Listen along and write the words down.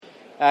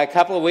A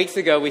couple of weeks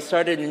ago, we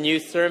started a new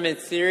sermon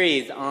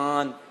series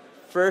on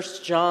 1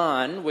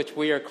 John, which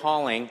we are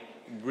calling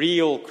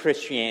Real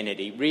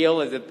Christianity.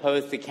 Real as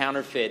opposed to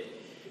counterfeit.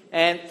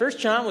 And 1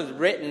 John was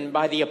written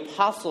by the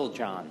Apostle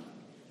John,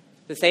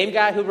 the same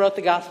guy who wrote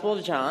the Gospel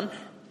of John,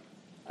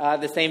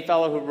 the same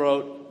fellow who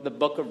wrote the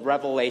book of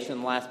Revelation,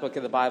 the last book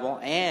of the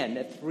Bible,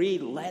 and 3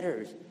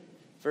 letters,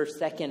 1st,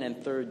 2nd, and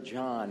 3rd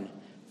John.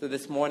 So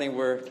this morning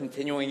we're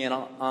continuing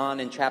on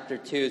in chapter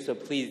 2, so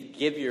please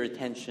give your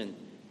attention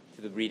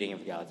to the reading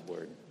of God's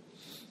Word.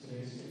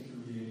 Today's scripture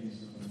reading is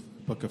from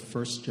the book of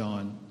 1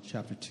 John,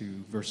 chapter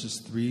 2,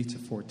 verses 3 to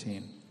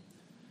 14.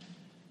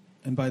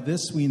 And by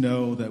this we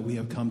know that we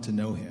have come to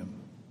know him,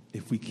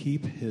 if we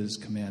keep his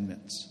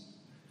commandments.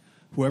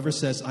 Whoever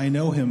says, I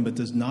know him, but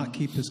does not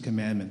keep his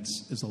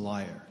commandments is a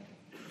liar,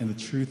 and the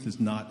truth is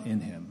not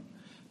in him.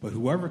 But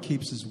whoever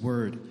keeps his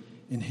word,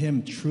 in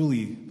him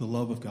truly the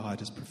love of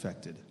God is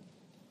perfected.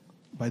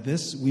 By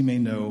this we may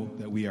know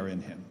that we are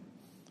in him.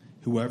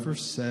 Whoever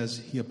says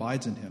he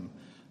abides in him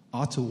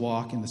ought to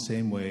walk in the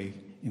same way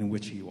in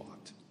which he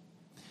walked.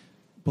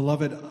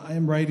 Beloved, I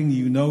am writing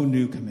you no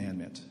new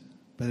commandment,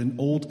 but an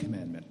old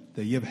commandment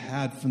that you have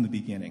had from the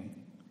beginning.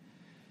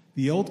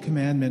 The old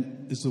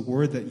commandment is the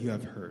word that you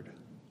have heard.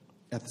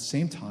 At the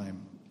same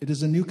time, it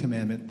is a new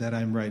commandment that I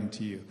am writing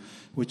to you,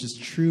 which is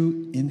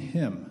true in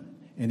him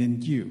and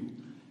in you,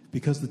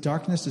 because the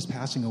darkness is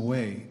passing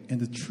away and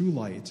the true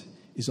light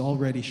is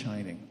already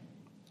shining.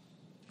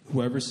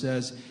 Whoever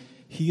says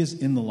he is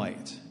in the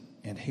light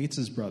and hates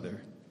his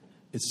brother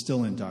is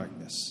still in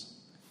darkness.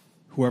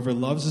 Whoever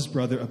loves his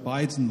brother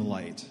abides in the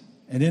light,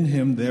 and in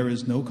him there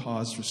is no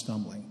cause for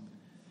stumbling.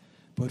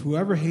 But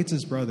whoever hates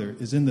his brother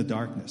is in the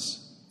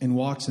darkness and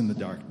walks in the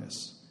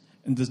darkness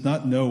and does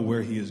not know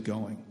where he is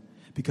going,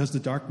 because the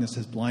darkness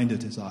has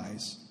blinded his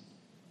eyes.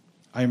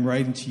 I am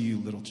writing to you,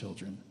 little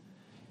children,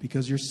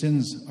 because your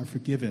sins are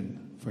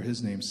forgiven for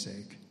his name's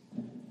sake.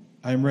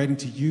 I am writing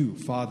to you,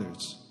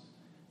 fathers,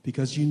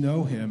 because you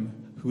know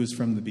him who is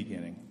from the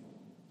beginning.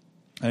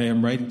 I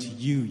am writing to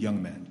you,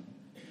 young men,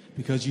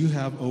 because you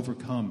have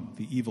overcome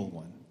the evil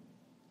one.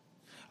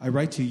 I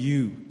write to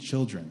you,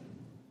 children,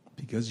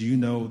 because you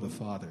know the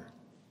Father.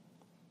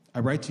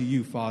 I write to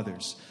you,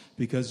 fathers,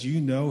 because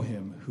you know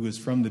him who is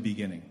from the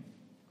beginning.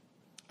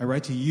 I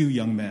write to you,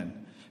 young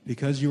men,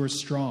 because you are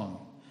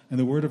strong, and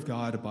the word of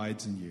God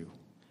abides in you,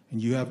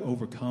 and you have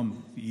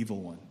overcome the evil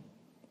one.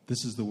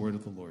 This is the word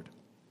of the Lord.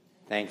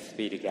 Thanks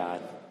be to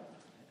God.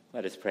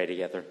 Let us pray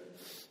together.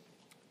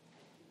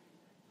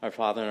 Our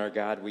Father and our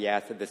God, we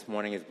ask that this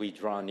morning as we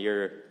draw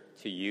near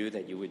to you,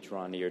 that you would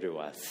draw near to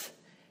us.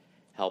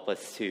 Help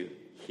us to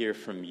hear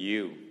from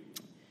you.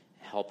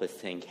 Help us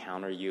to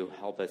encounter you.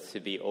 Help us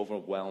to be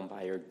overwhelmed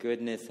by your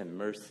goodness and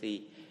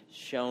mercy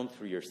shown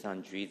through your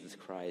Son, Jesus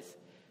Christ,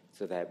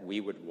 so that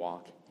we would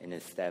walk in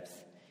his steps.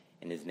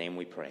 In his name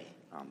we pray.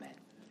 Amen.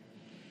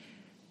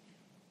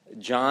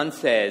 John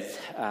says,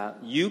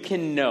 you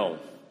can know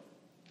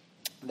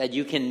that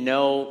you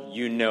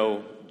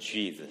know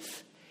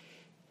Jesus.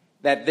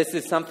 That this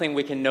is something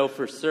we can know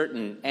for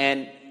certain.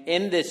 And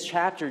in this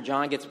chapter,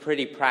 John gets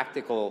pretty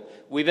practical.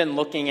 We've been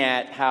looking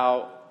at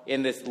how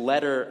in this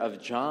letter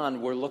of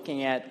John, we're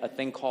looking at a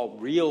thing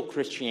called real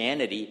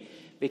Christianity,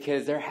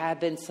 because there have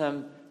been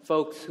some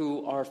folks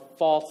who are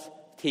false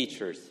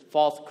teachers,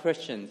 false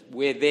Christians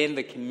within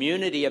the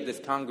community of this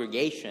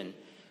congregation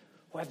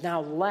who have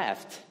now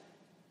left,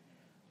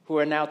 who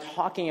are now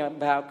talking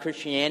about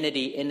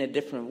Christianity in a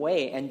different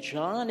way. And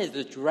John is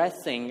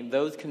addressing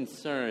those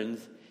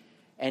concerns,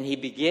 and he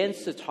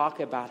begins to talk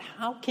about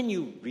how can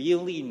you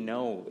really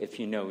know if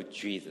you know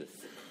Jesus?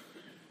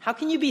 How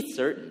can you be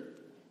certain?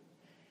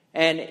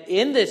 And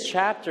in this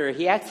chapter,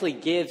 he actually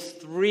gives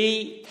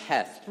 3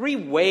 tests, 3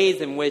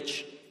 ways in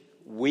which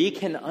we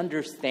can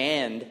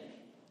understand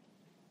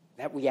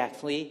that we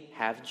actually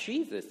have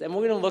Jesus. And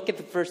we're going to look at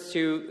the first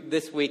 2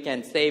 this week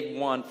and save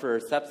one for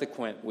a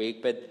subsequent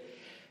week. But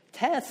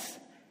tests,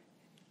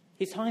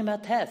 he's talking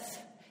about tests.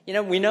 You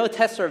know, we know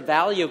tests are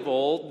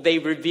valuable. They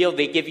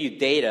give you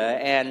data,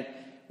 and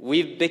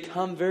we've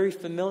become very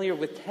familiar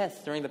with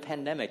tests during the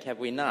pandemic, have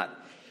we not?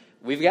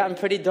 We've gotten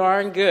pretty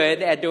darn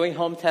good at doing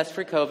home tests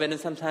for COVID, and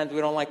sometimes we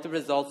don't like the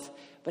results,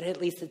 but at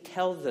least it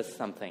tells us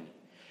something.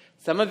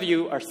 Some of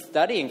you are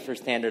studying for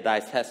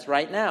standardized tests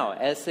right now,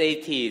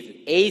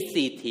 SATs,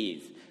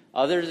 ACTs.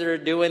 Others are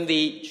doing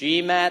the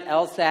GMAT,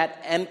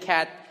 LSAT,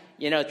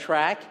 MCAT,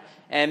 track,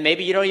 and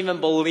maybe you don't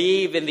even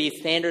believe in these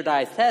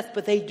standardized tests,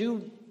 but they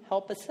do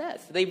help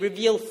assess. They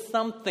reveal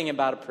something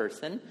about a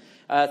person,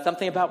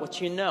 something about what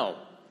you know.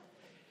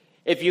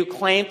 If you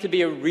claim to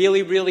be a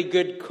really, really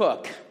good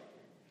cook,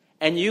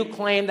 and you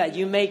claim that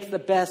you make the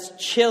best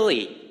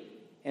chili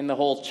in the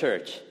whole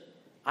church,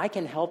 I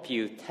can help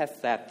you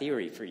test that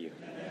theory for you.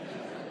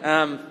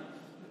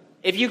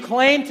 If you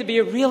claim to be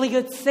a really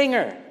good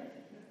singer,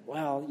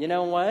 well, you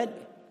know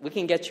what? We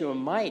can get you a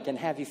mic and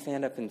have you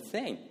stand up and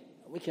sing.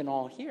 We can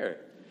all hear.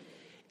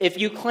 If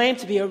you claim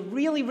to be a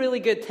really, really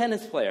good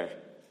tennis player,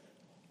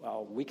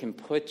 well, we can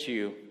put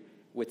you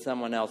with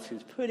someone else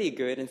who's pretty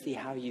good and see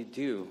how you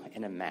do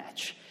in a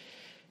match.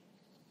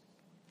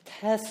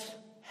 tests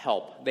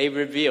help. They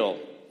reveal.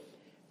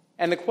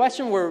 And the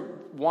question we're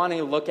wanting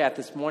to look at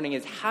this morning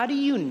is, how do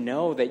you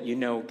know that you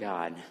know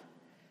God?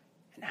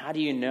 And how do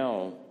you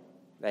know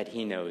that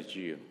he knows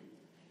you?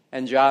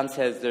 And John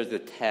says there's a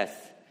test.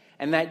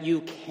 And that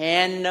you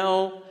can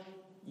know,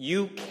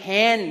 you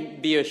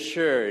can be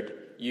assured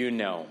you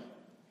know.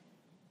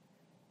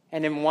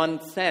 And in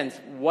one sense,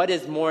 what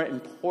is more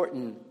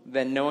important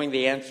than knowing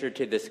the answer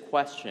to this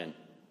question?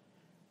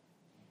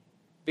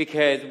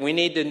 Because we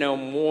need to know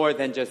more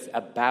than just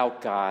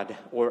about God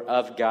or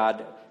of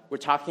God. We're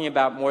talking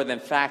about more than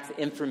facts,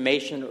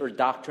 information, or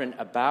doctrine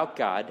about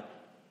God,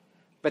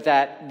 but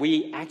that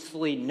we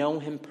actually know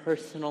him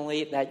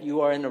personally, that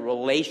you are in a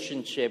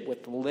relationship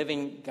with the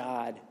living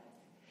God.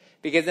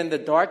 Because in the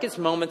darkest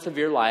moments of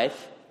your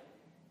life,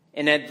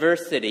 in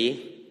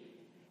adversity,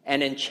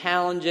 and in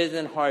challenges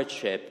and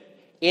hardship,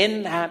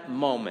 in that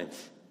moment,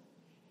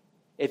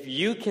 if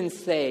you can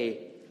say,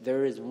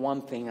 there is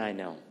one thing I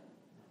know,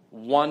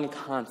 one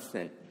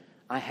constant,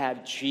 I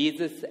have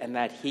Jesus and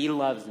that he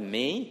loves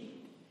me,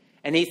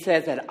 and he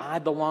says that I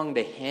belong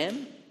to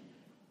him,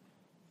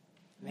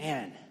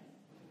 man,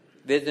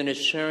 there's an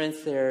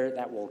assurance there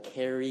that will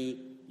carry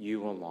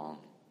you along.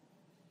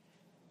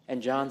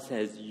 And John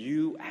says,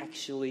 you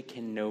actually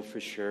can know for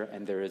sure,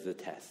 and there is a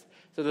test.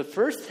 So the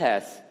first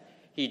test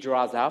he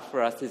draws out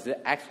for us is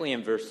actually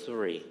in verse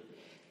 3.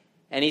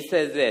 And he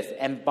says this,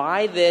 and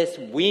by this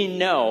we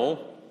know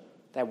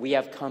that we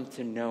have come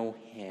to know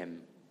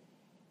him,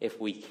 if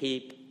we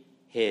keep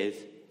his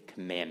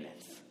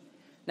commandments.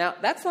 Now,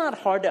 that's not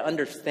hard to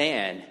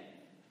understand.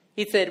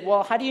 He said,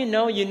 well, how do you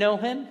know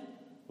him?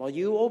 Well,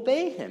 you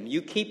obey him.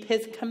 You keep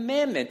his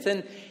commandments.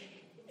 And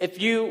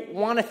if you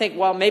want to think,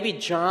 well, maybe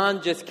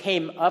John just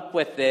came up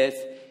with this,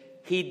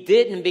 he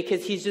didn't,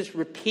 because he's just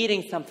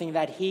repeating something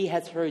that he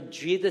has heard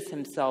Jesus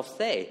himself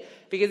say.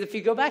 Because if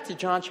you go back to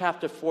John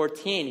chapter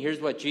 14,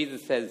 here's what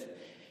Jesus says.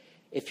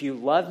 If you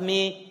love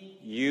me,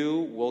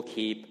 you will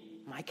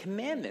keep my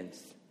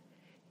commandments.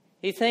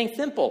 He's saying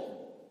simple.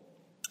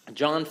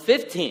 John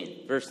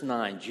 15, verse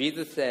 9,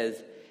 Jesus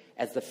says,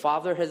 as the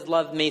Father has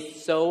loved me,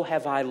 so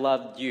have I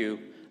loved you.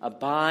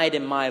 Abide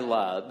in my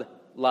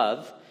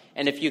love.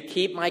 And if you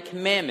keep my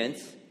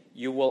commandments,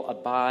 you will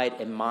abide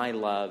in my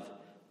love,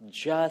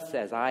 just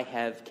as I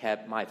have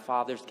kept my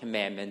Father's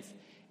commandments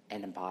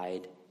and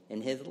abide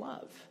in his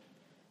love.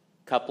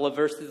 A couple of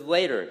verses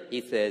later,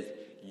 he says,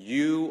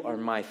 you are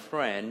my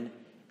friend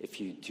if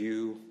you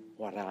do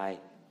what I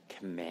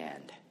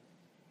command.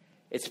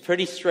 It's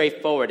pretty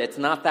straightforward. It's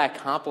not that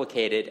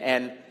complicated.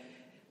 And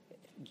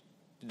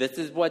this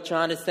is what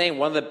John is saying.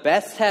 One of the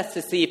best tests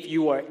to see if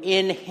you are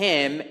in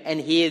him and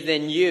he is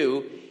in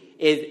you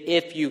is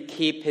if you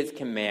keep his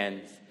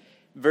commands.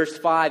 Verse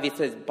 5, he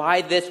says,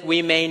 by this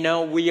we may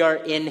know we are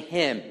in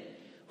him.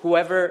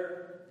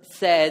 Whoever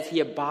says he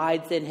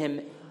abides in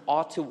him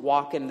ought to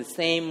walk in the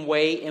same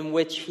way in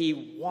which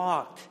he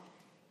walked.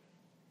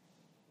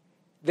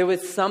 There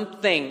was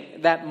something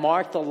that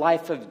marked the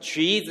life of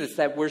Jesus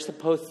that we're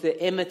supposed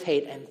to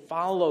imitate and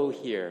follow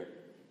here.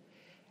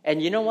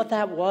 And you know what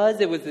that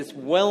was? It was this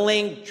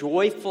willing,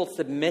 joyful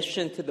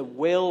submission to the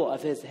will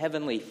of his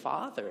heavenly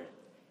Father.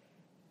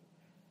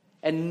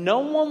 And no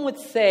one would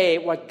say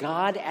what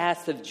God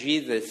asked of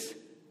Jesus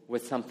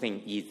was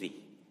something easy.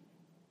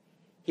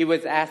 He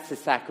was asked to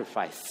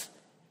sacrifice,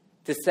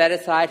 to set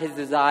aside his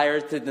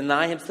desires, to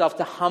deny himself,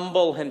 to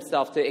humble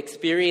himself, to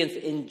experience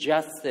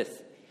injustice,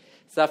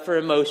 suffer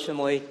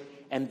emotionally,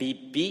 and be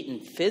beaten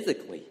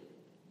physically.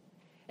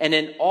 And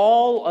in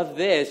all of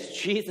this,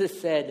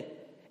 Jesus said,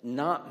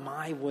 not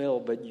my will,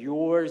 but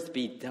yours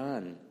be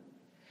done.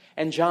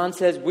 And John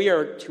says we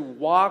are to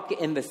walk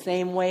in the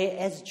same way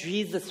as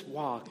Jesus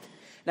walked.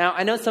 Now,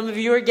 I know some of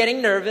you are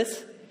getting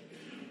nervous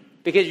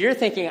because you're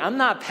thinking, I'm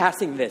not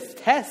passing this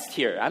test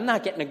here. I'm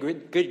not getting a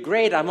good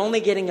grade. I'm only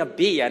getting a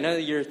B. I know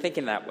that you're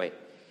thinking that way.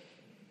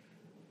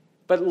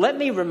 But let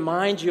me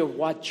remind you of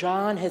what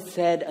John has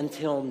said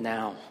until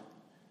now.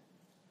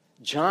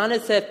 John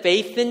has said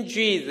faith in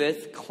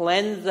Jesus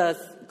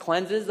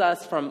cleanses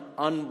us from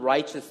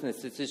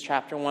unrighteousness. This is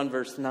chapter 1,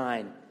 verse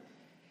 9.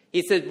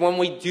 He says, when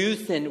we do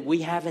sin,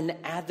 we have an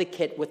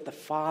advocate with the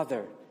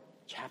Father.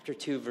 Chapter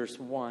 2, verse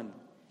 1.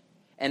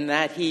 And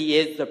that he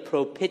is the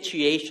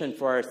propitiation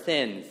for our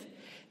sins.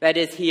 That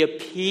is, he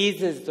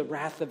appeases the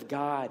wrath of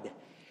God.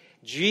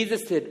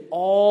 Jesus did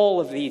all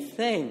of these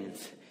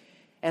things.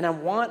 And I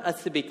want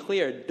us to be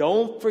clear.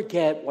 Don't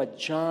forget what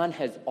John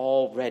has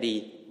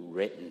already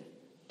written.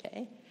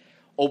 Okay?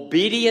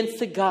 Obedience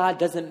to God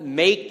doesn't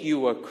make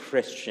you a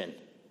Christian.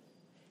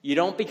 You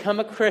don't become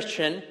a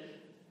Christian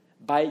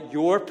by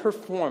your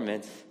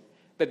performance,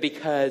 but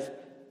because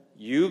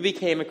you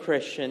became a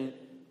Christian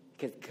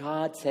because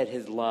God set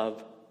his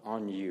love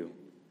on you.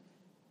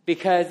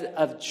 Because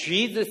of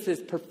Jesus'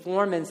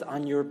 performance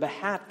on your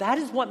behalf. That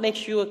is what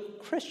makes you a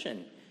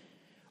Christian.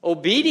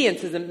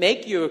 Obedience doesn't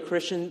make you a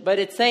Christian, but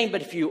it's saying,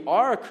 but if you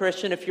are a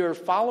Christian, if you're a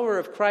follower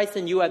of Christ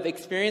and you have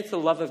experienced the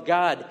love of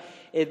God,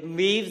 it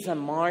leaves a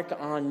mark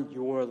on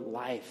your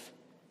life.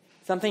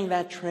 Something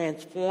that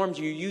transforms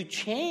you. You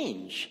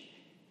change.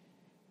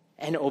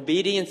 And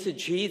obedience to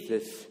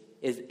Jesus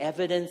is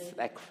evidence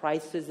that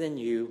Christ is in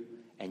you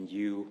and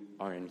you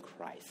are in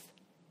Christ.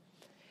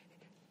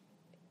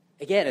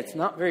 Again, it's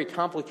not very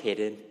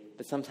complicated,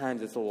 but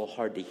sometimes it's a little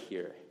hard to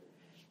hear.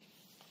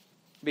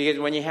 Because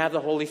when you have the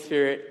Holy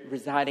Spirit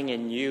residing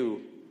in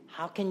you,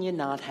 how can you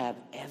not have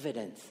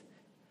evidence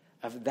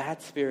of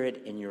that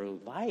Spirit in your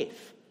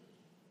life?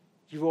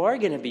 You are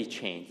going to be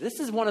changed. This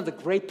is one of the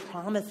great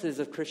promises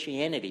of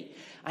Christianity.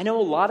 I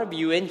know a lot of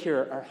you in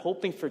here are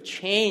hoping for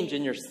change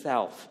in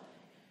yourself.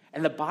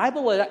 And the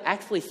Bible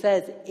actually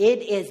says it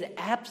is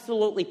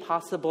absolutely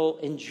possible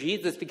in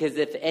Jesus, because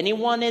if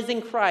anyone is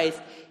in Christ,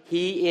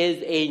 he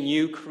is a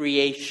new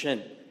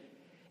creation.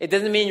 It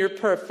doesn't mean you're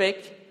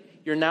perfect.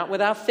 You're not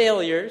without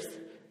failures.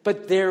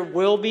 But there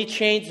will be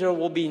change. There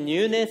will be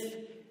newness.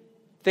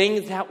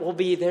 Things that will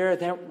be there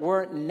that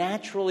weren't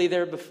naturally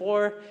there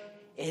before.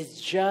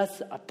 Is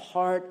just a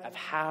part of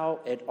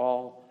how it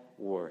all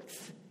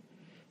works.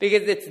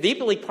 Because it's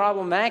deeply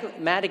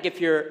problematic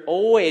if you're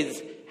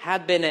always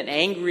have been an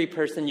angry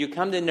person, you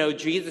come to know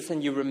Jesus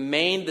and you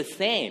remain the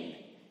same.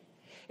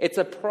 It's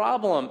a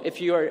problem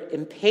if you are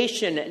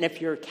impatient and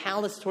if you're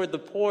callous toward the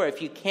poor,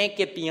 if you can't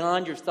get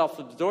beyond your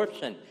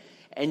self-absorption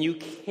and you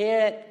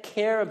can't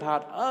care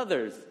about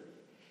others.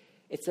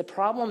 It's a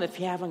problem if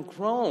you haven't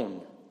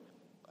grown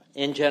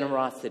in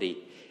generosity.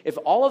 If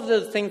all of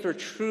those things were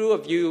true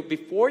of you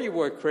before you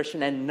were a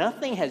Christian and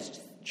nothing has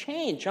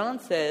changed, John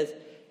says,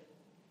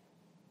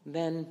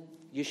 then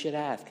you should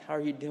ask, how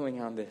are you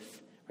doing on this?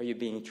 Are you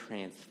being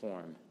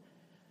transformed?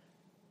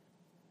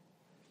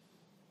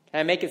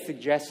 Can I make a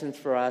suggestion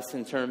for us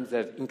in terms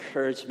of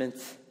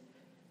encouragements?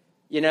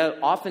 You know,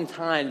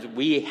 oftentimes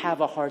we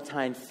have a hard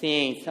time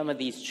seeing some of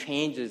these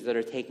changes that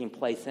are taking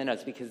place in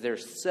us because they're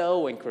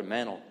so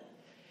incremental.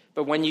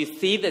 But when you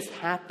see this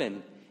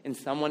happen in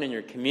someone in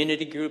your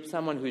community group,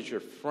 someone who's your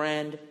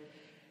friend,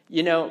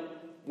 you know,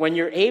 when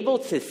you're able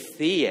to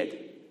see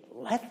it,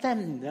 let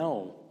them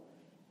know.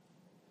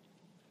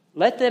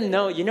 Let them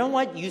know, you know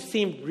what, you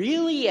seem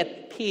really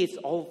at peace,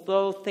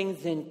 although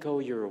things didn't go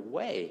your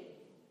way.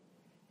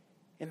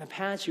 In the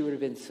past, you would have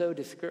been so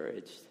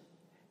discouraged.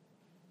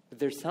 But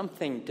there's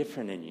something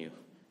different in you.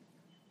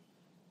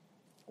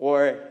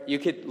 Or you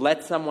could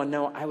let someone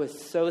know, I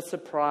was so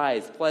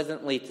surprised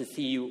pleasantly to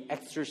see you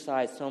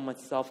exercise so much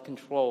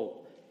self-control.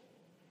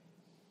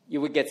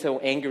 You would get so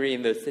angry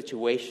in those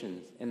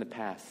situations in the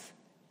past.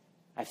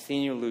 I've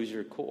seen you lose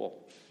your cool.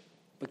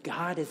 But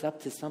God is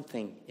up to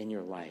something in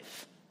your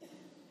life.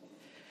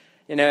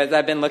 You know, as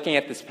I've been looking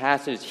at this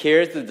passage,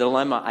 here's the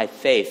dilemma I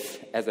face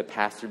as a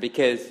pastor,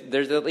 because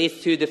there's at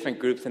least two different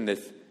groups in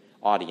this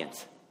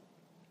audience.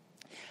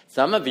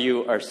 Some of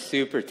you are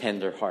super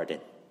tender-hearted.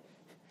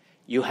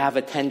 You have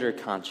a tender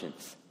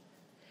conscience.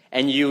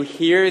 And you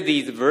hear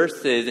these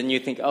verses and you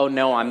think, oh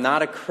no, I'm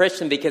not a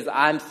Christian because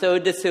I'm so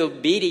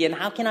disobedient.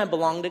 How can I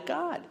belong to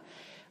God?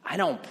 I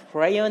don't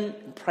pray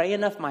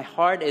enough. My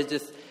heart is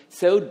just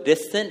so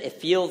distant. It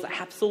feels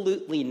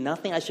absolutely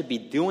nothing. I should be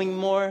doing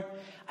more.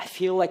 I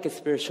feel like a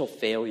spiritual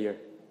failure.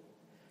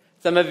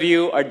 Some of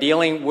you are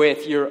dealing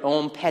with your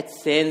own pet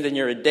sins and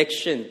your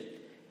addiction.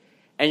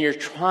 And you're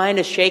trying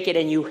to shake it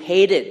and you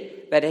hate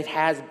it, that it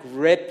has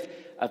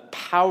grip of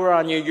power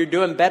on you. You're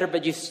doing better,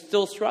 but you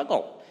still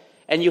struggle.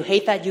 And you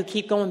hate that you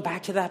keep going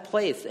back to that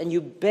place. And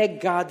you beg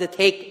God to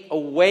take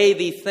away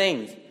these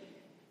things.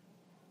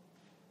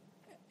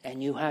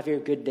 And you have your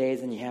good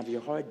days and you have your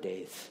hard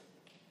days.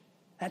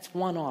 That's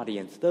one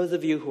audience. Those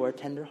of you who are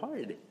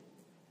tender-hearted.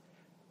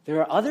 There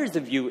are others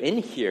of you in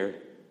here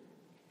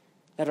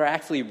that are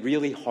actually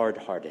really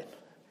hard-hearted.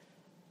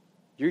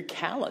 You're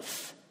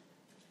callous.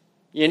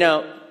 You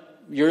know,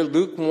 you're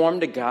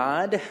lukewarm to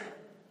God,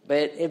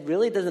 but it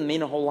really doesn't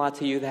mean a whole lot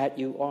to you that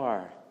you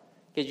are.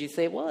 Because you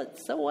say, well,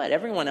 so what?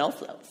 Everyone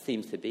else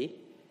seems to be.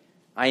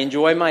 I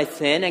enjoy my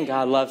sin and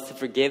God loves to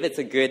forgive. It's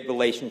a good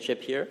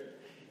relationship here.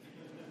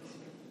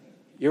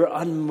 You're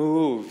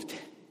unmoved.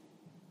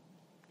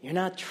 You're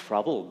not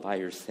troubled by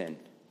your sin.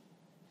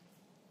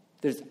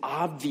 There's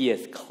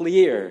obvious,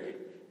 clear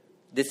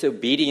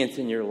disobedience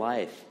in your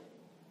life.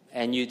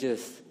 And you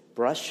just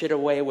brush it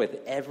away with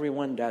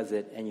everyone does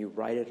it and you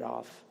write it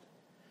off.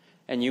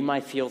 And you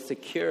might feel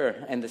secure.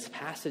 And this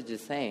passage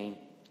is saying,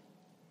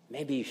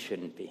 maybe you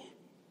shouldn't be.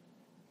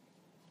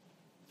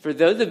 For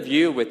those of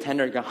you with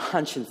tender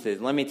consciences,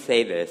 let me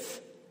say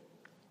this.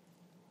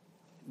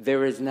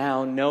 There is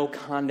now no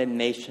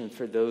condemnation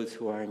for those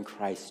who are in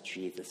Christ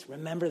Jesus.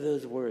 Remember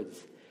those words.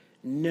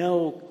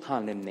 No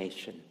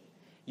condemnation.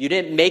 You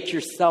didn't make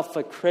yourself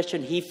a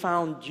Christian. He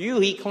found you.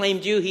 He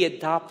claimed you. He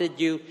adopted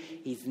you.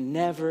 He's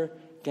never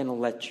going to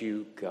let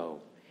you go.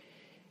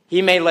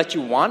 He may let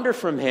you wander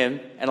from him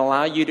and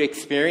allow you to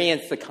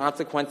experience the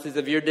consequences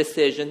of your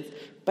decisions,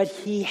 but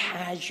he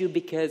has you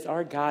because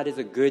our God is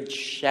a good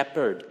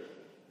shepherd.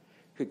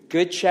 A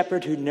good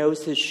shepherd who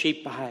knows his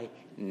sheep by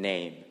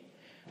name.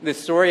 The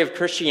story of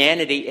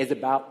Christianity is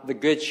about the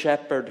good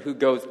shepherd who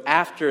goes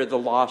after the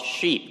lost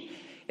sheep.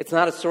 It's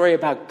not a story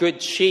about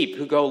good sheep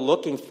who go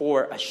looking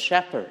for a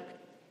shepherd.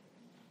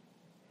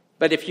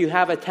 But if you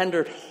have a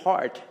tender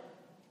heart,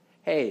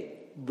 Hey,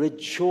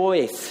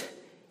 rejoice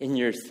in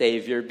your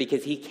Savior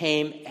because he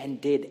came and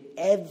did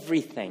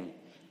everything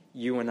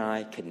you and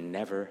I could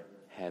never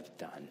have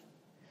done.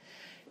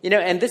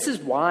 And this is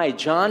why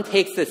John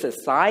takes this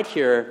aside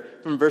here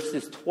from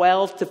verses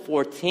 12 to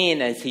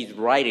 14 as he's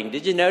writing.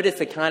 Did you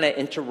notice it kind of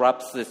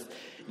interrupts this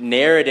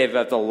narrative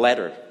of the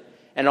letter?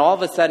 And all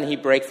of a sudden he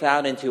breaks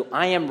out into,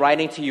 I am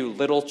writing to you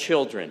little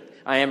children.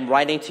 I am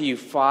writing to you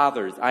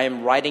fathers. I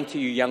am writing to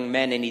you young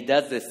men. And he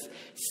does this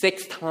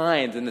 6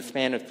 times in the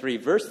span of 3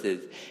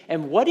 verses.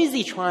 And what is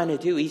he trying to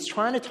do? He's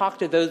trying to talk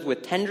to those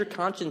with tender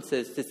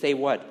consciences to say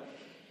what?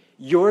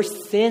 Your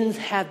sins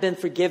have been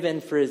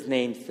forgiven for his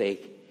name's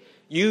sake.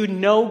 You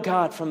know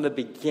God from the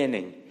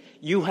beginning.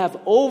 You have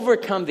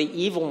overcome the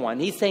evil one.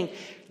 He's saying,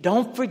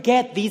 don't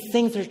forget these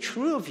things are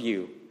true of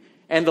you.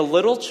 And the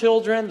little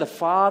children, the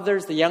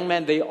fathers, the young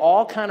men, they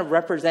all kind of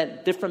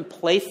represent different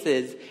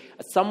places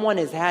someone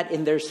is at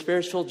in their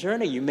spiritual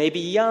journey. You may be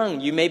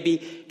young. You may be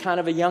kind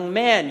of a young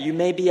man. You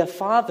may be a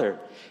father.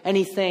 And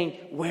he's saying,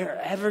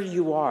 wherever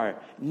you are,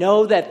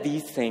 know that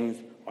these things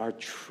are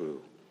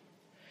true.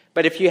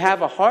 But if you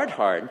have a hard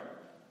heart,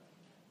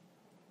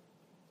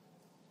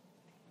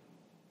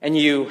 and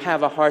you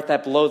have a heart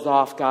that blows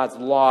off God's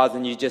laws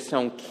and you just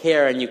don't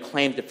care and you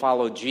claim to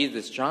follow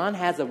Jesus, John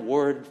has a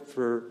word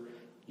for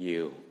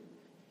you.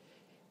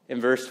 In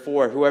verse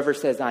 4, whoever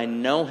says, I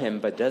know him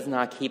but does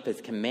not keep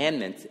his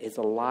commandments is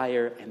a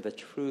liar and the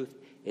truth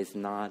is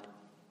not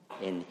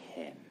in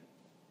him.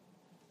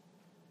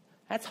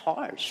 That's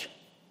harsh.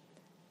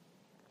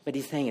 But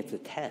he's saying it's a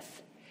test.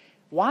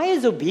 Why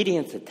is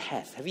obedience a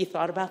test? Have you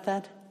thought about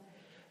that?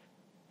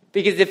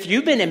 Because if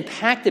you've been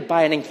impacted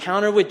by an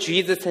encounter with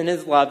Jesus and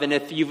his love, and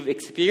if you've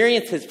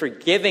experienced his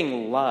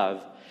forgiving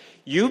love,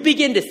 you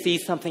begin to see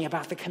something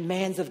about the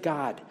commands of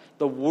God,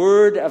 the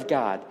Word of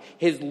God,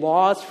 his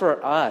laws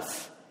for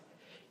us.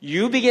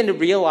 You begin to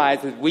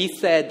realize, as we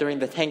said during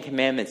the 10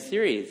 Commandments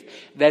series,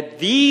 that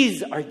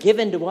these are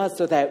given to us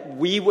so that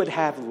we would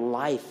have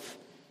life,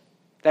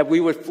 that we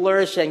would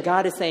flourish. And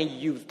God is saying,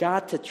 you've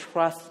got to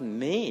trust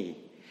me.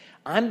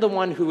 I'm the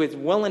one who is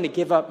willing to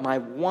give up my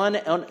one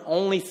and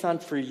only son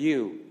for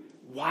you.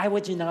 Why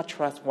would you not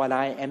trust what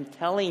I am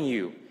telling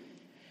you?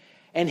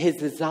 And his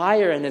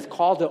desire and his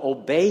call to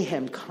obey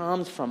him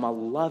comes from a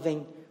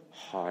loving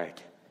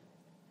heart.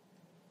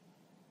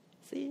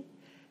 See?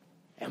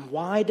 And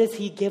why does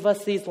he give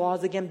us these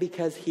laws again?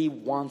 Because he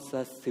wants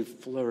us to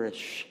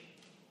flourish.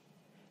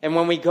 And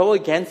when we go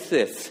against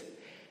this,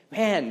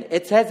 man,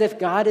 it's as if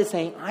God is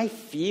saying, I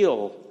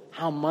feel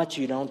how much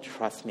you don't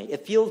trust me.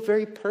 It feels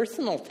very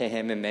personal to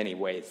him in many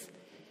ways.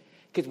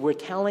 Because we're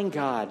telling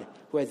God,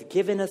 who has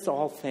given us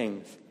all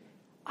things,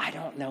 I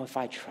don't know if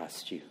I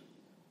trust you.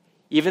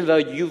 Even though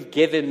you've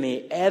given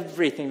me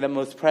everything, the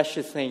most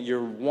precious thing,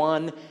 your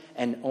one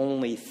and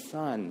only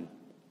son.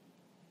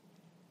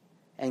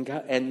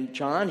 And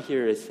John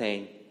here is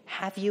saying,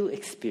 have you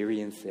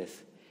experienced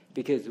this?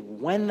 Because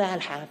when that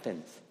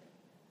happens,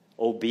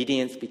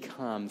 obedience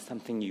becomes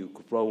something you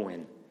grow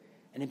in.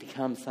 And it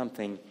becomes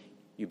something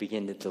you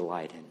begin to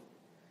delight in.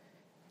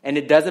 And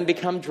it doesn't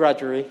become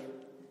drudgery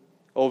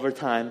over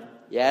time.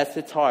 Yes,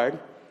 it's hard,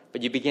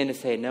 but you begin to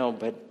say, no,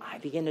 but I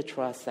begin to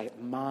trust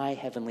that my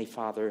Heavenly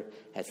Father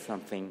has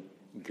something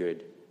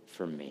good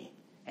for me.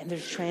 And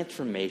there's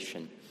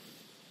transformation.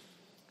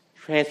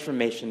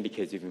 Transformation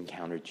because you've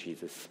encountered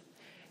Jesus.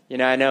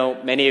 I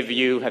know many of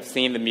you have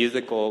seen the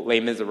musical Les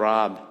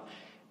Miserables,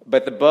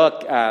 but the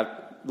book,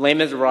 Les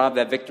Miserables,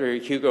 that Victor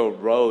Hugo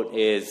wrote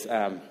is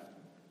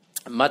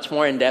much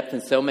more in-depth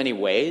in so many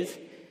ways.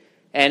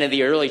 And in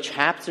the early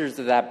chapters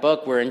of that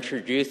book, we're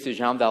introduced to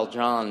Jean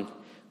Valjean,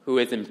 who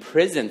is in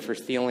prison for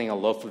stealing a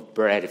loaf of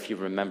bread, if you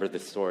remember the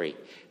story.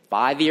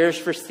 5 years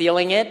for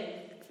stealing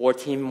it,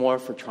 14 more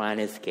for trying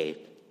to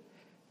escape.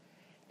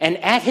 And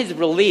at his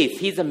release,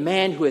 he's a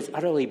man who is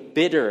utterly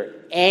bitter,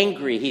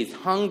 angry, he's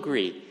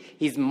hungry,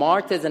 he's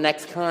marked as an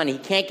ex-con, he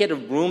can't get a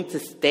room to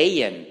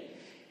stay in.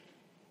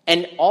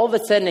 And all of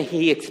a sudden,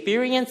 he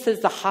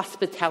experiences the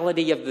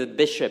hospitality of the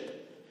bishop,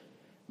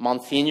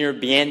 Monsignor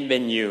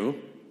Bienvenu,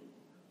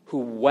 who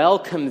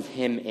welcomes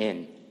him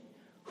in,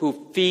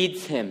 who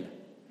feeds him,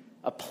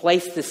 a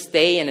place to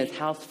stay in his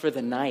house for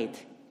the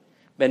night.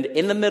 But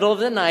in the middle of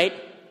the night,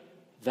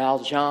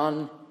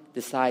 Valjean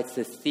decides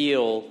to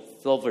steal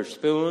silver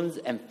spoons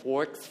and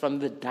forks from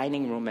the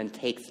dining room and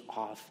takes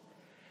off.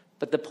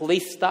 But the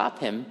police stop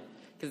him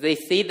because they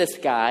see this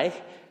guy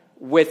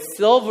with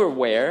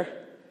silverware,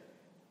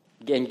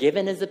 and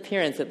given his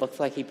appearance, it looks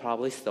like he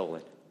probably stole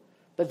it.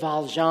 But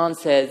Valjean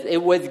says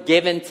it was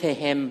given to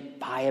him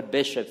by a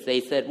bishop.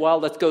 They said, well,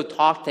 let's go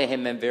talk to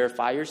him and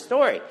verify your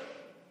story.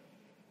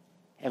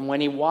 And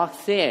when he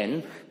walks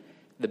in,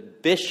 the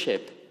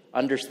bishop,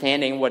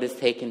 understanding what has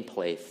taken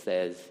place,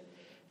 says,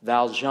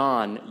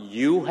 Valjean,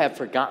 you have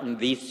forgotten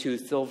these 2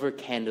 silver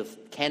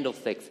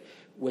candlesticks,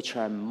 which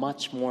are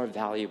much more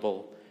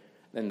valuable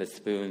than the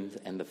spoons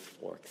and the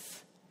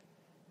forks.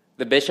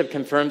 The bishop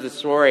confirms the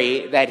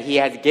story that he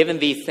has given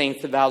these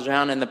things to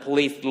Valjean, and the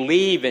police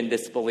leave in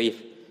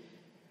disbelief.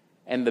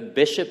 And the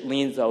bishop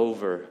leans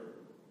over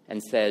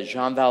and says,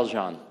 Jean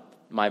Valjean,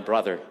 my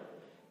brother,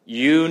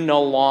 you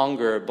no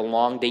longer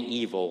belong to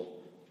evil,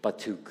 but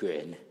to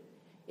good.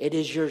 It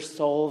is your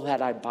soul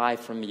that I buy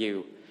from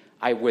you.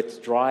 I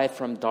withdraw it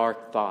from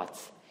dark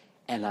thoughts,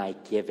 and I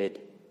give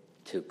it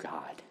to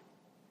God.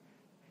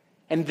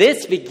 And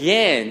this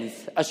begins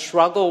a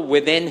struggle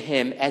within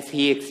him as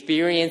he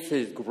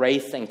experiences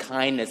grace and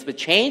kindness. But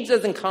change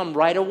doesn't come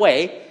right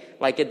away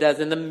like it does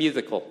in the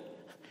musical.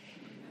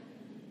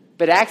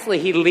 But actually,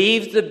 he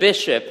leaves the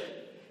bishop.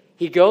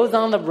 He goes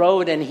on the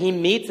road and he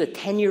meets a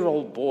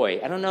 10-year-old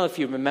boy. I don't know if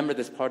you remember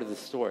this part of the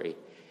story.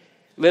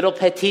 Little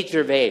Petit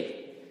Gervais.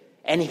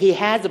 And he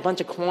has a bunch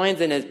of coins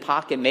in his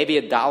pocket,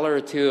 maybe $1 or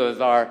 $2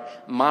 of our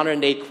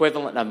modern-day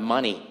equivalent of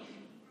money.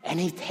 And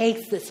he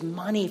takes this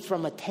money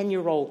from a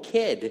 10-year-old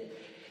kid.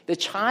 The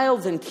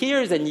child's in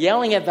tears and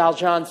yelling at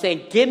Valjean,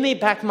 saying, give me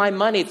back my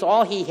money. It's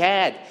all he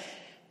had.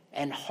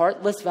 And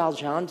heartless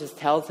Valjean just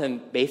tells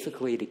him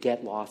basically to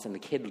get lost, and the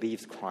kid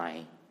leaves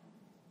crying.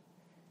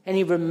 And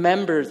he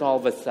remembers all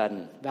of a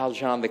sudden,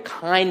 Valjean, the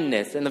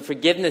kindness and the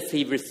forgiveness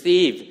he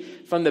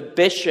received from the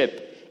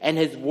bishop and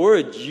his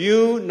words,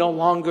 you no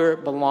longer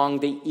belong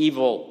to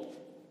evil.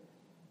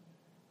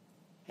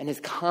 And his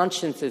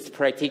conscience is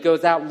pricked. He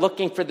goes out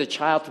looking for the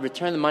child to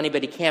return the money,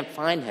 but he can't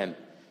find him.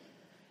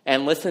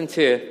 And listen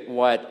to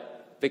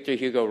what Victor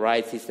Hugo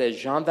writes. He says,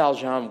 Jean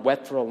Valjean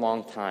wept for a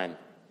long time.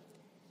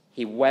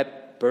 He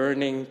wept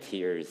burning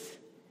tears.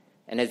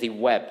 And as he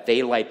wept,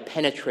 daylight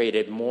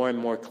penetrated more and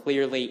more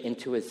clearly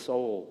into his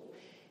soul.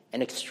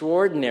 An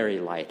extraordinary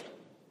light.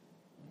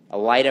 A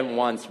light at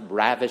once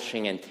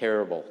ravishing and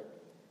terrible.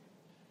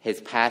 His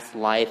past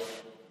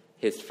life,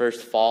 his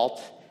first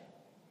fault,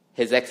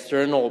 his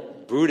external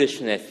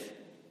brutishness,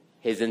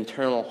 his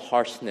internal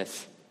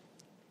harshness.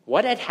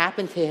 What had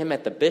happened to him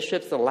at the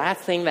bishop's, the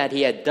last thing that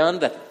he had done,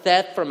 the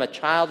theft from a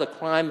child, a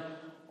crime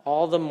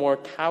all the more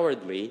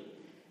cowardly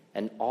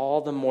and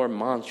all the more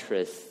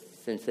monstrous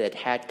since it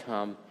had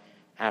come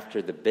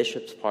after the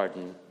bishop's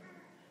pardon.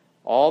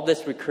 All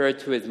this recurred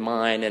to his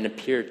mind and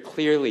appeared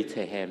clearly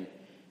to him,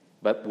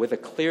 but with a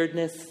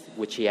clearness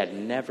which he had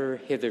never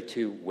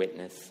hitherto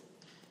witnessed.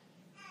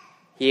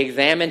 He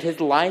examined his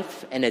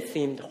life, and it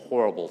seemed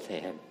horrible to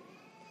him.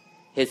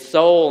 His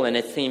soul, and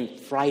it seemed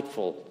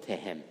frightful to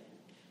him.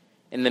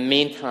 In the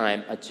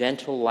meantime, a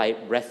gentle light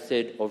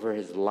rested over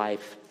his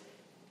life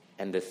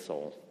and his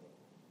soul.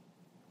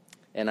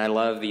 And I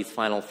love these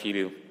final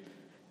few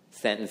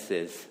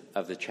sentences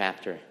of the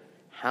chapter.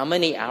 How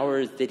many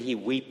hours did he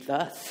weep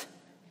thus?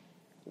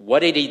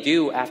 What did he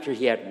do after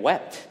he had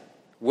wept?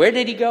 Where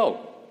did he go?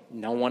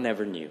 No one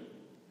ever knew.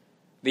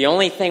 The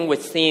only thing which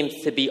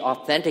seems to be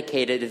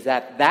authenticated is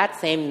that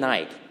same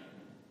night,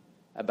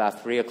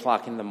 about 3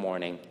 o'clock in the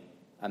morning,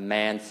 a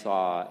man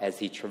saw, as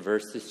he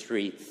traversed the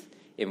streets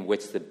in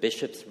which the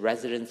bishop's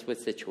residence was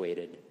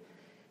situated,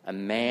 a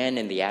man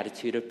in the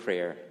attitude of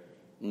prayer,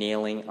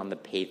 kneeling on the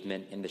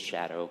pavement in the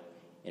shadow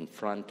in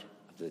front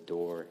of the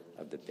door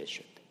of the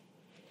bishop.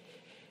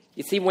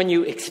 You see, when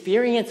you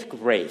experience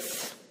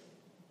grace,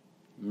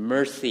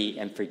 mercy,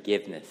 and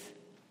forgiveness,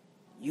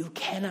 you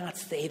cannot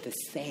stay the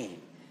same.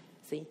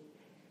 See?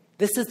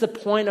 This is the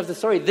point of the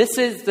story. This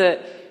is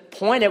the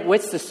point at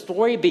which the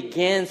story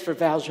begins for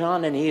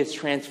Valjean, and he is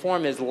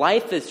transformed. His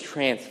life is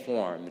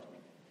transformed.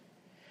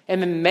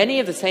 And in many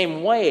of the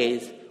same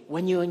ways,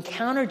 when you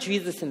encounter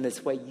Jesus in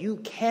this way, you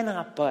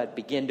cannot but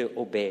begin to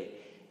obey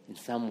in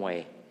some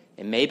way.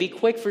 It may be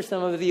quick for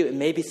some of you, it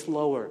may be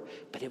slower,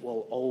 but it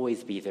will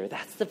always be there.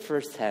 That's the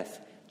first test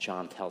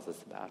John tells us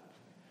about.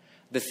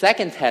 The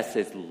second test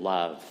is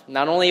love.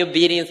 Not only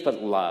obedience,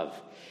 but love.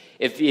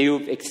 If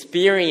you've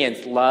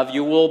experienced love,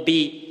 you will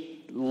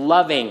be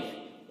loving.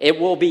 It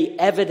will be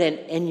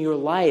evident in your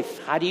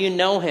life. How do you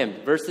know him?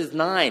 Verses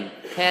 9,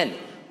 10.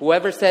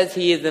 Whoever says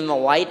he is in the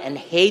light and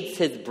hates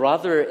his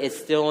brother is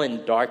still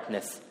in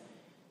darkness.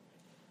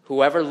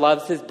 Whoever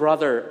loves his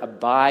brother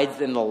abides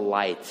in the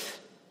light.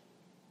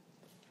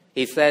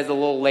 He says a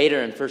little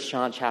later in 1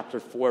 John chapter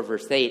 4,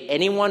 verse 8,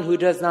 anyone who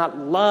does not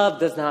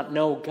love does not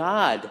know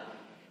God,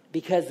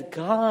 because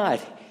God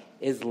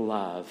is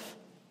love.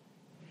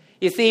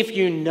 You see, if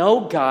you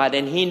know God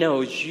and he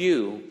knows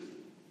you,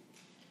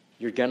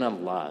 you're going to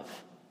love.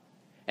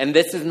 And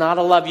this is not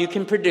a love you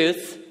can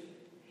produce.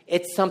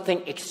 It's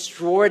something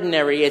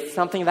extraordinary. It's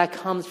something that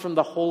comes from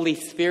the Holy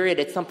Spirit.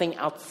 It's something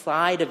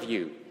outside of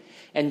you.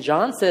 And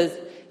John says,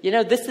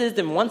 this is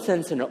in one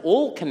sense an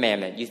old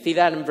commandment. You see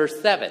that in verse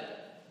 7.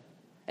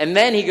 And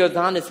then he goes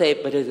on to say,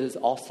 but it is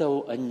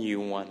also a new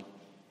one.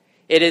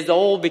 It is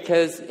old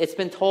because it's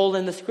been told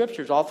in the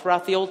scriptures all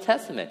throughout the Old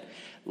Testament.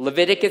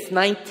 Leviticus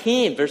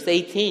 19, verse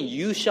 18,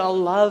 you shall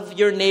love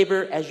your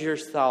neighbor as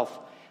yourself.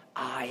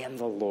 I am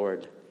the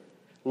Lord.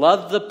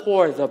 Love the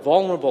poor, the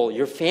vulnerable,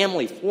 your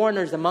family,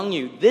 foreigners among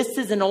you. This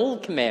is an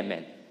old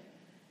commandment.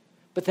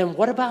 But then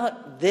what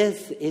about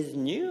this is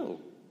new?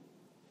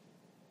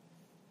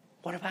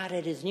 What about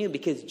it is new?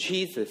 Because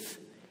Jesus,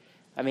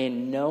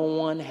 no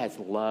one has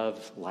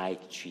loved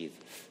like Jesus.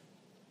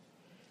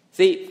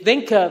 See,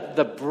 think of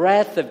the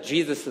breadth of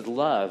Jesus'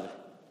 love.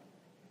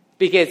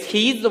 Because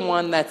he's the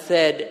one that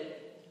said,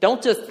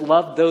 don't just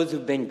love those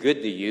who've been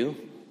good to you,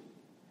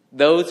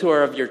 those who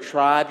are of your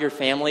tribe, your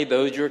family,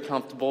 those you're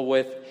comfortable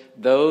with,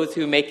 those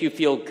who make you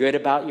feel good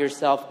about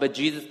yourself. But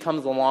Jesus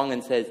comes along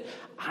and says,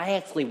 I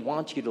actually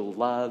want you to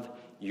love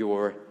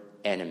your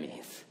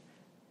enemies.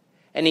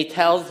 And he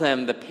tells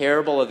them the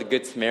parable of the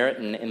Good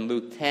Samaritan in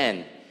Luke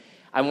 10.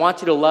 I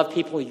want you to love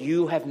people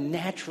you have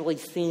naturally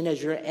seen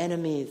as your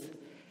enemies,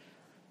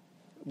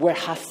 where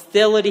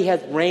hostility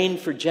has reigned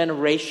for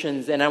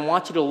generations. And I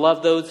want you to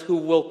love those who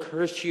will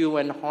curse you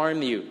and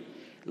harm you.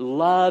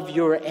 Love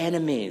your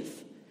enemies.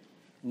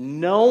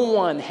 No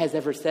one has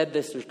ever said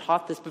this or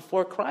taught this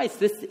before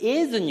Christ. This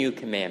is a new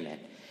commandment.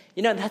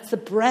 You know, that's the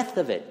breadth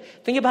of it.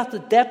 Think about the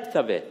depth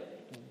of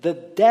it. The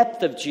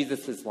depth of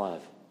Jesus'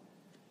 love.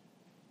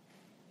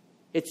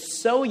 It's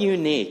so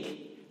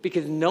unique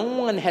because no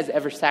one has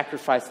ever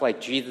sacrificed like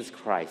Jesus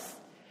Christ.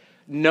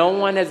 No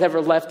one has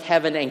ever left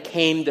heaven and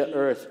came to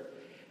earth.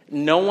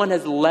 No one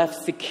has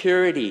left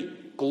security,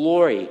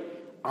 glory,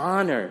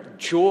 honor,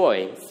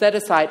 joy, set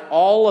aside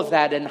all of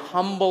that and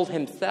humbled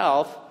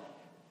himself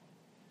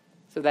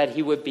so that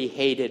he would be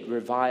hated,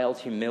 reviled,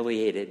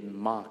 humiliated,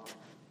 mocked,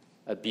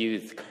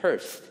 abused,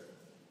 cursed.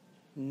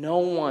 No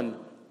one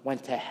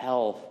went to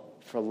hell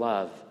for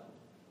love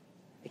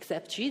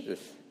except Jesus,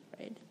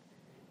 right?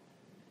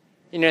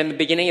 You know, in the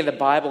beginning of the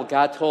Bible,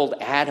 God told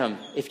Adam,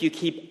 if you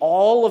keep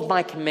all of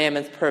my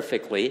commandments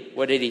perfectly,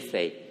 what did he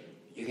say?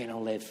 You're going to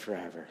live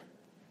forever.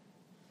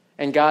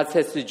 And God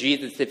says to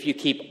Jesus, if you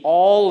keep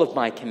all of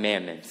my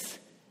commandments,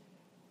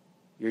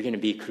 you're going to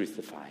be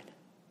crucified.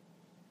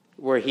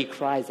 Where he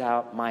cries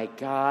out, my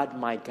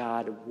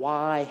God,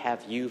 why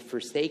have you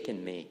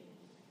forsaken me?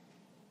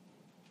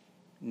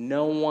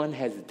 No one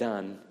has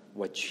done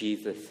what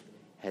Jesus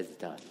has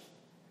done.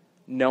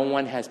 No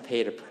one has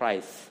paid a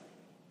price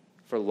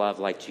for love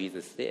like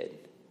Jesus did.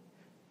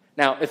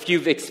 Now, if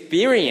you've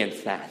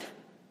experienced that,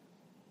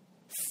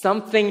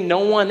 something no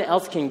one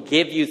else can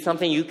give you,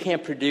 something you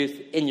can't produce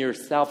in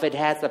yourself, it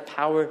has the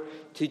power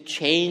to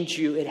change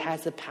you. It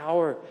has the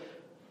power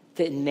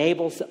to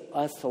enable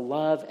us to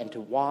love and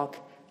to walk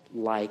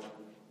like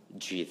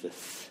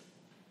Jesus.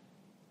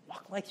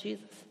 Walk like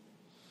Jesus.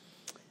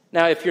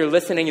 Now, if you're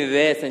listening to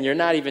this and you're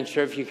not even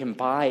sure if you can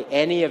buy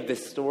any of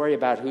this story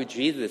about who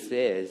Jesus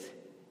is,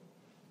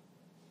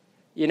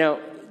 you know,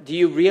 do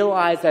you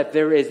realize that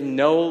there is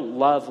no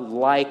love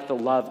like the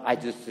love I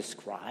just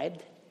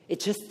described? It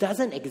just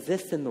doesn't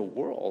exist in the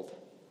world.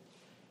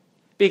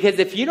 Because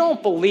if you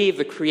don't believe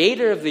the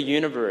creator of the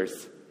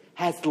universe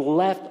has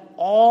left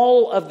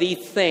all of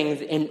these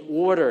things in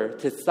order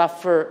to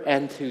suffer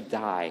and to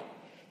die,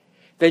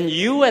 then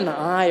you and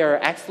I are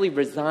actually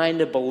resigned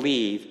to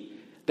believe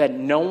that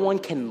no one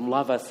can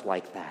love us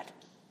like that.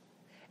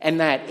 And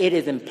that it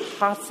is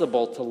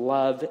impossible to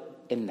love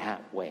in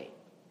that way.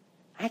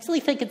 I actually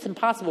think it's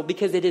impossible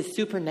because it is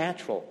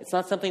supernatural. It's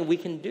not something we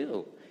can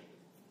do.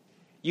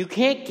 You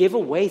can't give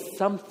away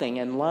something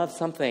and love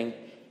something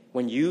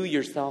when you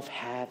yourself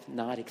have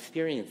not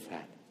experienced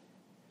that.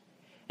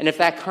 And if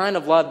that kind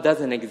of love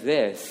doesn't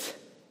exist,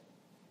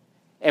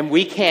 and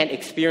we can't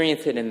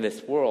experience it in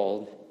this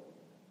world,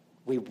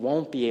 we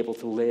won't be able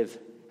to live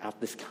out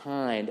this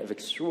kind of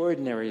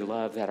extraordinary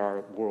love that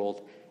our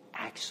world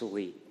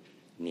actually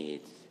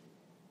needs.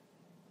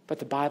 But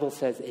the Bible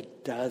says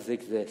it does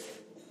exist.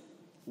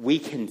 We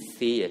can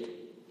see it.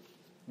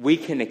 We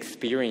can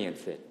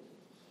experience it.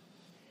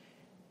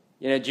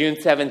 You know, June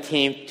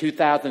 17th,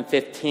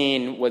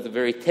 2015 was a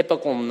very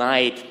typical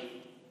night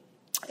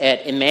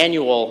at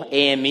Emmanuel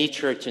AME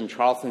Church in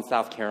Charleston,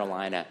 South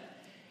Carolina.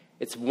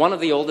 It's one of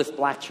the oldest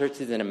black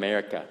churches in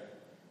America.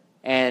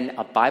 And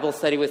a Bible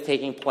study was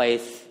taking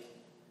place,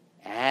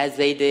 as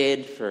they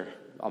did for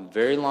a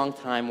very long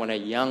time, when a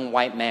young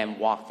white man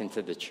walked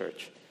into the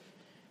church.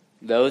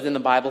 Those in the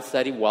Bible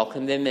study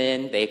welcomed him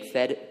in. They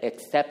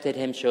accepted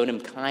him, showed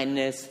him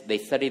kindness. They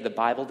studied the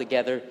Bible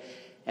together.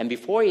 And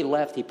before he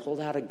left, he pulled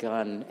out a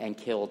gun and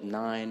killed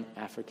 9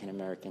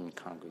 African-American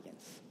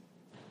congregants.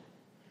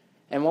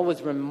 And what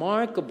was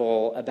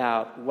remarkable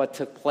about what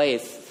took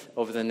place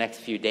over the next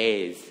few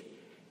days,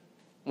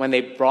 when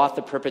they brought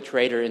the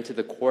perpetrator into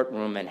the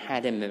courtroom and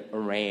had him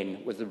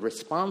arraigned, was the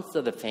response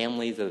of the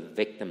families of the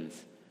victims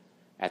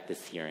at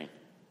this hearing.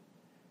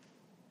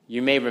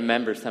 You may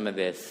remember some of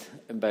this,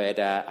 but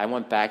I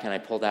went back and I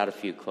pulled out a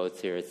few quotes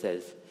here. It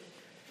says,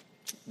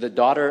 the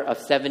daughter of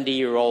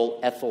 70-year-old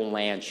Ethel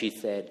Land, she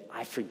said,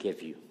 I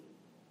forgive you.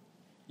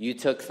 You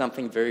took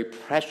something very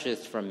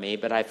precious from me,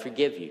 but I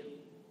forgive you.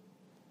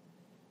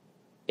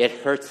 It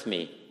hurts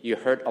me. You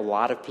hurt a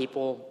lot of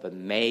people, but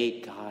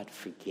may God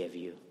forgive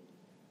you.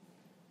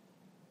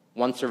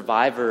 One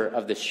survivor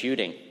of the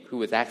shooting, who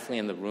was actually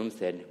in the room,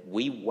 said,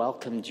 we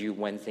welcomed you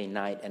Wednesday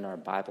night in our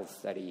Bible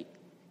study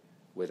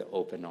with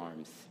open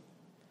arms.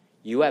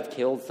 You have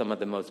killed some of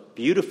the most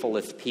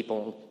beautifulest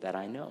people that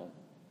I know.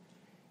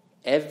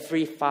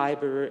 Every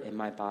fiber in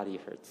my body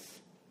hurts.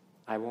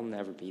 I will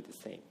never be the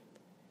same.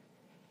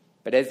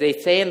 But as they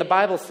say in the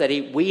Bible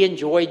study, we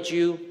enjoyed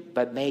you,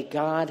 but may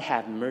God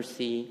have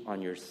mercy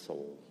on your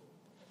soul.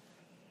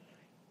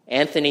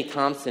 Anthony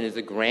Thompson is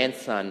a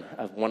grandson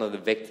of one of the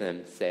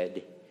victims,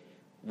 said,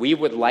 "We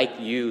would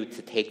like you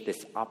to take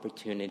this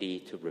opportunity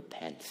to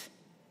repent.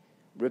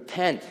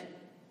 Repent,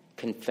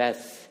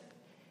 confess,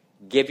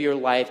 give your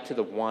life to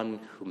the one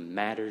who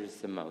matters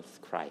the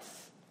most,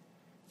 Christ,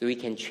 so he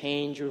can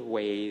change your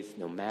ways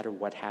no matter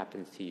what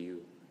happens to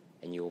you,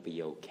 and you'll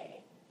be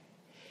okay."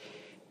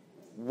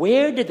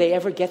 Where did they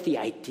ever get the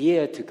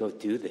idea to go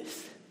do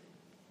this?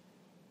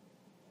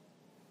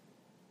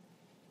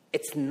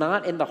 It's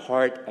not in the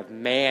heart of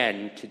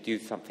man to do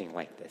something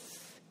like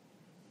this.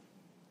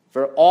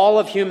 For all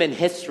of human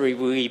history,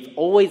 we've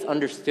always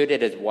understood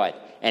it as what?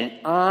 An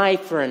eye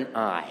for an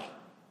eye.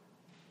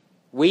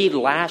 We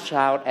lash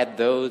out at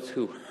those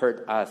who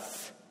hurt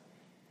us.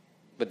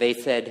 But they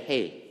said,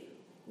 hey,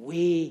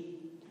 we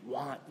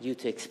want you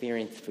to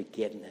experience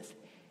forgiveness.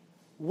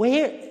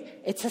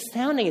 It's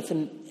astounding.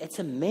 It's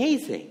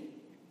amazing.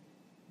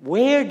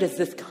 Where does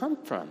this come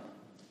from?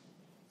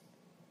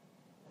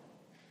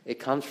 It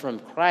comes from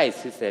Christ,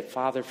 who said,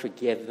 "Father,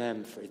 forgive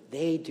them, for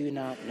they do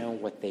not know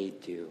what they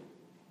do."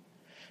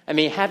 I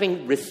mean,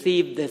 having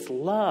received this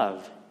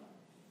love,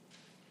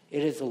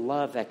 it is a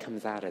love that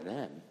comes out of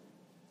them.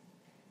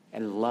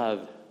 And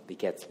love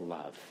begets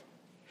love.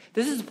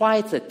 This is why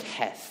it's a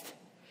test.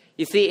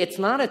 You see, it's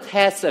not a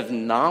test of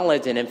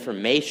knowledge and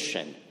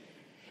information.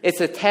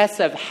 It's a test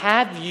of,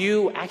 have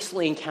you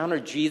actually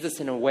encountered Jesus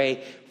in a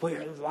way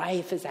where your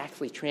life is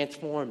actually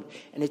transformed?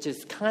 And it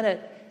just kind of,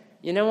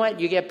 you know what?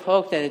 You get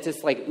poked and it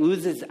just like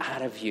oozes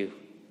out of you.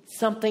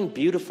 Something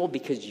beautiful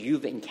because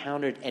you've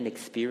encountered and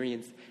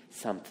experienced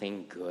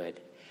something good.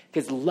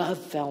 Because love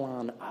fell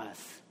on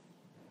us.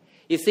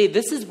 You see,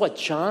 this is what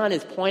John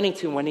is pointing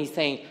to when he's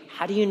saying,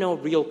 how do you know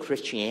real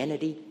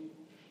Christianity?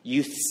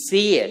 You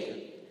see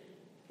it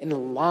in the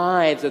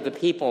lives of the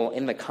people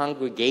in the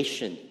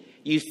congregation.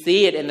 You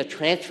see it in the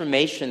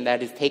transformation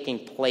that is taking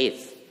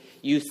place.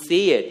 You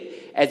see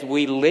it as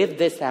we live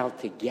this out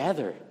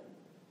together.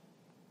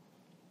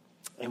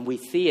 And we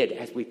see it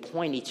as we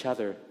point each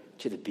other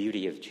to the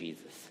beauty of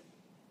Jesus.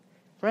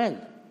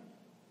 Friend,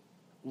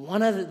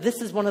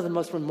 this is one of the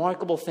most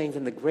remarkable things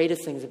and the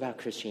greatest things about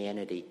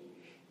Christianity.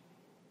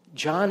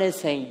 John is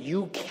saying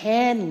you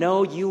can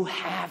know you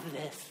have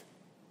this.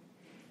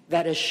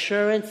 That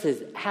assurance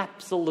is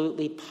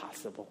absolutely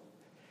possible.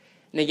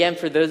 And again,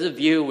 for those of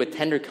you with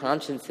tender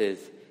consciences,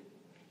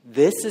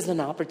 this is an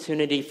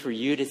opportunity for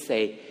you to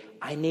say,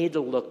 I need to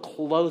look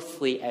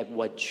closely at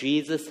what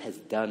Jesus has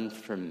done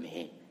for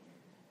me.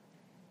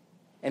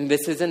 And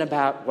this isn't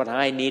about what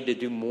I need to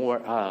do more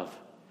of.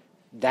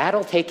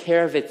 That'll take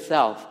care of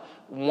itself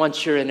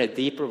once you're in a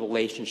deeper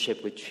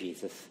relationship with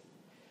Jesus.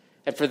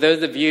 And for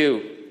those of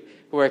you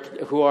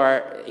who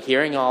are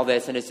hearing all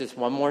this, and it's just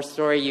one more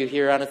story you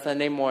hear on a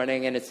Sunday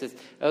morning, and it's just,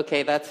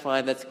 okay, that's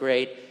fine, that's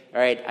great. All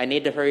right, I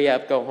need to hurry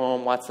up, go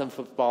home, watch some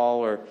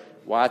football, or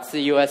watch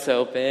the U.S.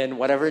 Open,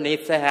 whatever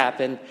needs to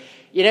happen.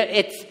 You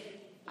know,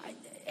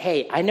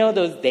 hey, I know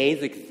those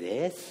days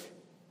exist,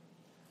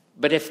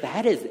 but if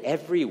that is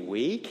every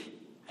week,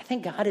 I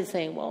think God is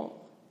saying, well,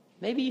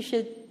 maybe you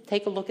should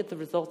take a look at the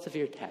results of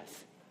your test.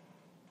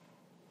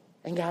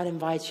 And God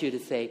invites you to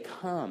say,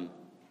 come,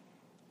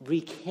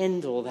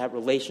 rekindle that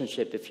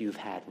relationship if you've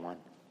had one.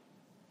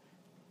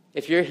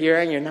 If you're here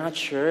and you're not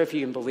sure if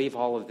you can believe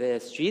all of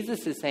this,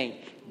 Jesus is saying,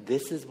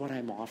 this is what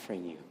I'm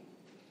offering you.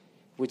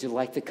 Would you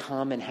like to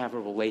come and have a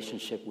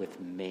relationship with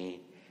me?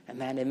 And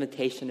that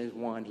invitation is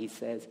one. He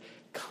says,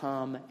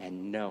 come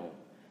and know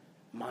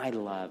my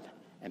love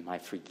and my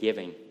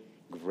forgiving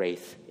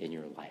grace in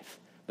your life.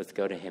 Let's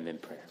go to him in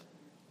prayer.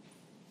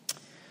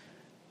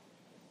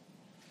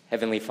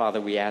 Heavenly Father,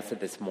 we ask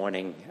that this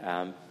morning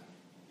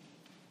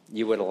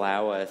you would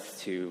allow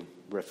us to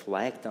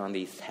reflect on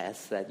these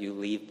tests that you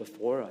leave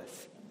before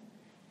us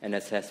and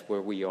assess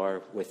where we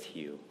are with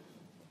you.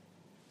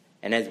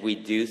 And as we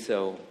do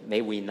so,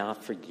 may we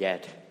not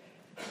forget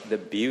the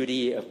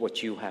beauty of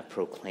what you have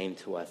proclaimed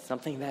to us,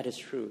 something that is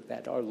true,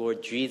 that our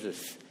Lord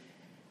Jesus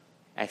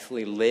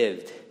actually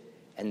lived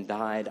and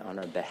died on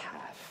our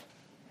behalf.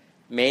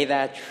 May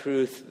that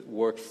truth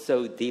work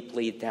so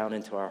deeply down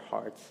into our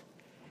hearts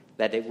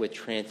that it would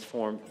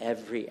transform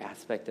every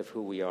aspect of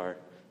who we are,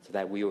 so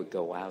that we would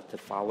go out to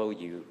follow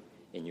you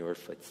in your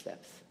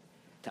footsteps,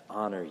 to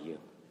honor you.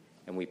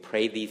 And we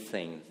pray these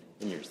things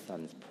in your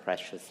Son's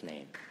precious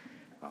name.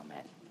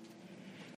 Amen.